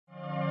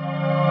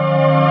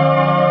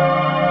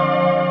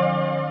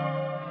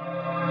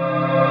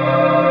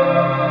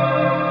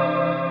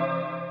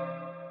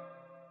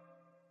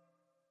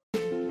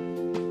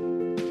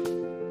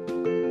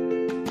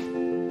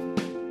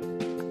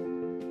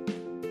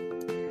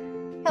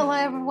Hello,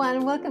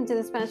 everyone. Welcome to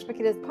the Spanish for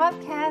Kiddos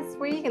podcast,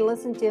 where you can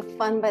listen to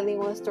fun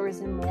bilingual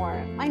stories and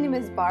more. My name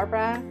is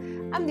Barbara.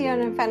 I'm the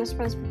owner of Spanish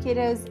for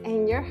Kiddos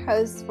and your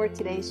host for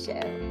today's show.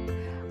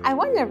 I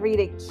want to read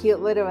a cute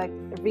little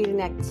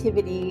reading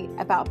activity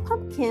about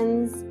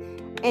pumpkins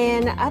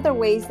and other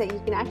ways that you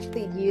can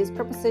actually use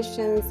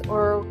prepositions,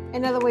 or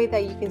another way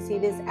that you can see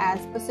this as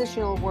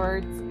positional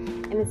words.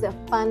 And it's a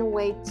fun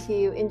way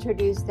to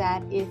introduce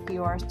that if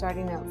you are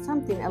starting out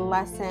a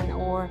lesson,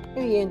 or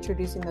maybe you're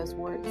introducing those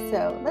words.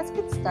 So let's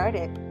get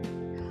started.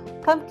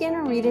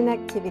 Pumpkin reading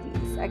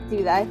activities.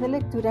 Actividades de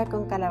lectura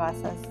con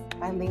calabazas.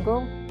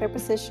 Bilingual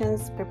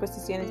prepositions,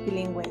 preposiciones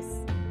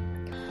bilingües.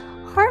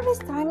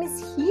 Harvest time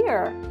is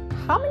here.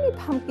 How many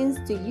pumpkins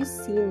do you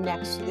see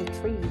next to the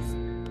trees?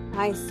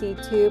 I see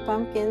 2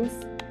 pumpkins.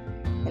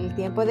 El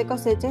tiempo de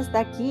cosecha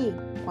está aquí.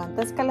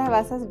 ¿Cuántas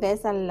calabazas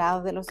ves al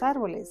lado de los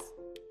árboles?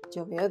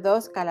 Yo veo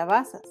 2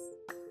 calabazas.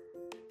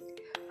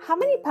 How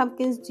many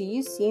pumpkins do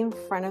you see in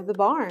front of the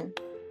barn?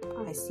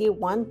 I see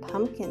 1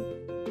 pumpkin.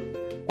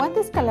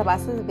 ¿Cuántas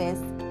calabazas ves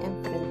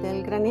enfrente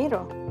del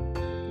granero?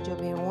 Yo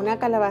veo 1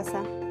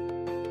 calabaza.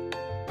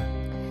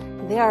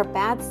 There are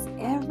bats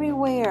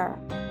everywhere.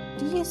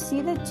 Do you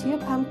see the 2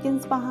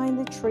 pumpkins behind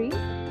the tree?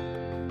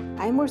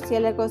 Hay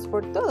murciélagos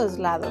por todos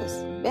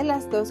lados. ¿Ve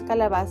las 2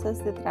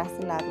 calabazas detrás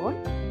del árbol?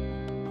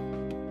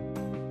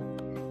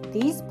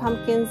 These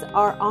pumpkins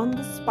are on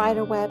the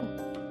spider web.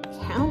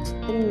 Count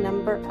the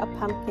number of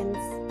pumpkins.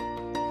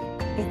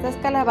 Estas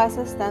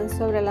calabazas están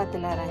sobre la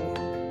telaraña.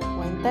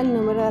 Cuenta el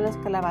número de las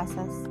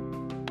calabazas.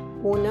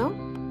 1,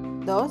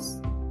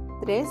 2,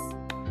 3,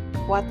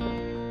 4.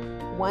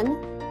 1,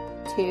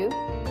 2,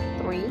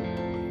 3,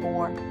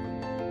 4.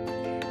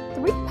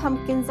 3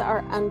 pumpkins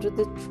are under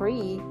the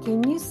tree.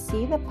 Can you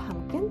see the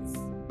pumpkins?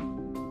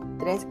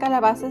 3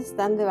 calabazas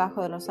están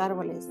debajo de los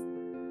árboles.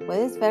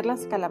 ¿Puedes ver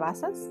las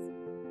calabazas?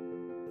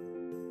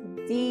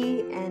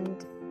 The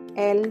end.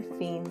 El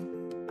fin.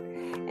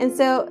 And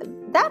so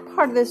that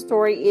part of the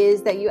story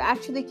is that you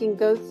actually can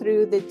go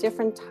through the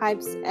different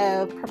types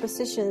of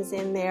prepositions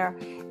in there,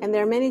 and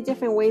there are many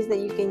different ways that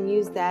you can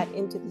use that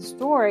into the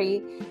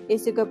story,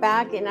 is to go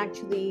back and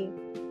actually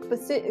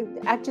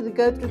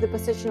go through the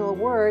positional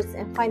words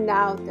and find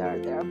out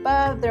they're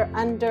above, they're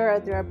under, or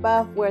they're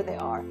above where they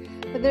are.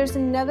 But there's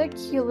another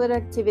cute little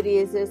activity,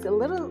 is there's a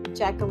little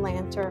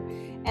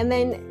jack-o'-lantern, and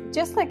then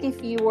just like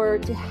if you were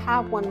to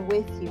have one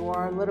with you,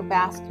 or a little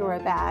basket or a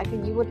bag,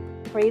 you would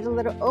create a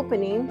little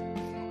opening,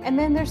 and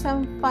then there's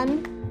some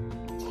fun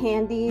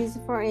candies,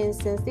 for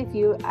instance, if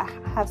you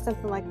have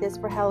something like this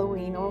for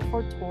Halloween or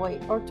for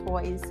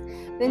toys.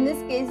 But in this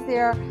case,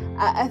 there are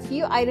a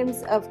few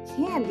items of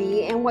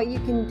candy, and what you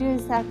can do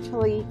is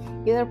actually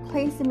either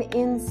place them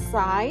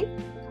inside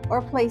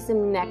or place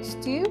them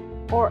next to,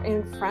 or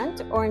in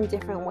front, or in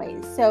different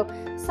ways. So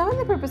some of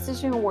the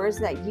prepositional words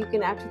that you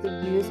can actually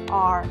use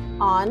are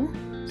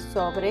on,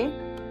 sobre,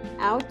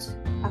 out,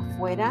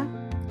 afuera,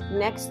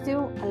 next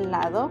to, al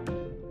lado,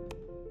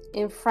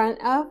 in front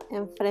of,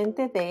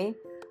 enfrente de,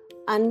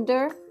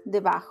 under,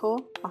 debajo,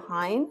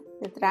 behind,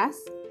 detrás,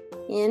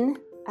 in,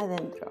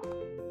 adentro.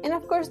 And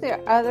of course, there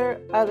are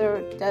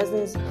other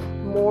dozens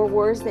more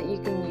words that you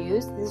can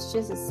use. This is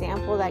just a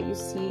sample that you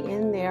see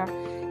in there.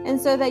 And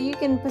so that you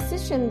can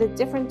position the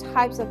different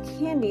types of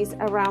candies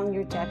around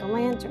your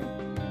jack-o'-lantern.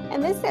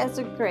 And this is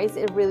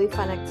a really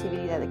fun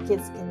activity that the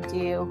kids can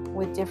do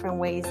with different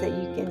ways that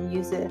you can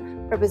use the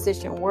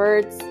preposition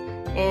words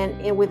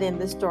and within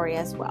the story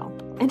as well.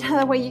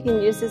 Another way you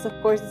can use this, of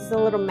course, is a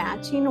little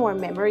matching or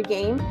memory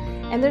game.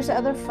 And there's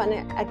other fun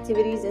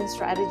activities and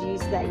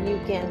strategies that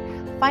you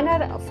can find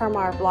out from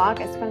our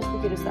blog at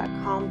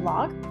SpanishForKiddos.com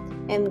blog,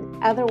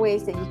 and other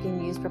ways that you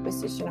can use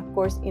preposition, of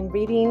course, in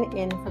reading,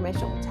 in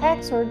informational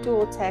text, or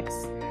dual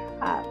text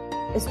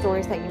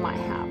stories that you might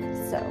have.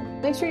 So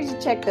make sure you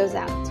check those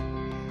out.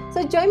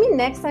 So join me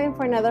next time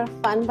for another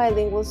fun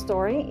bilingual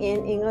story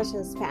in English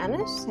and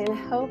Spanish, and I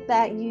hope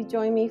that you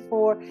join me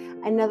for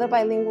another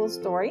bilingual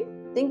story.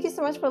 Thank you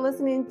so much for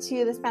listening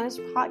to the Spanish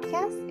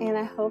podcast, and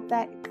I hope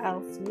that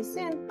I'll see you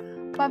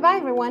soon. Bye-bye,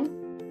 everyone.